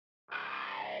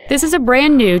This is a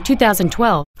brand new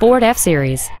 2012 Ford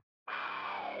F-Series.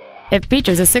 It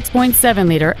features a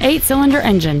 6.7-liter 8-cylinder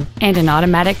engine and an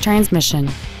automatic transmission.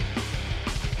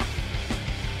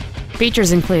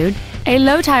 Features include a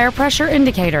low tire pressure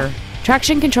indicator,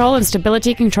 traction control and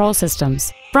stability control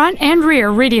systems, front and rear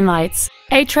reading lights,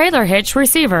 a trailer hitch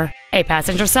receiver, a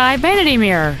passenger side vanity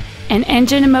mirror, an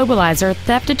engine immobilizer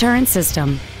theft deterrent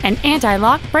system, an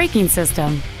anti-lock braking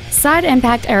system, side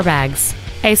impact airbags,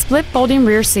 a split folding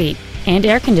rear seat, and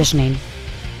air conditioning.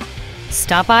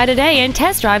 Stop by today and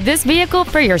test drive this vehicle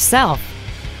for yourself.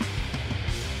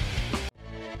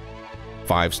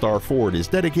 Five Star Ford is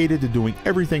dedicated to doing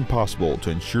everything possible to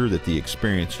ensure that the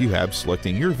experience you have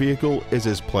selecting your vehicle is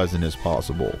as pleasant as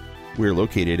possible. We're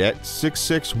located at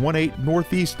 6618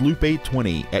 Northeast Loop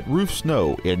 820 at Roof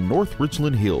Snow in North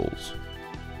Richland Hills.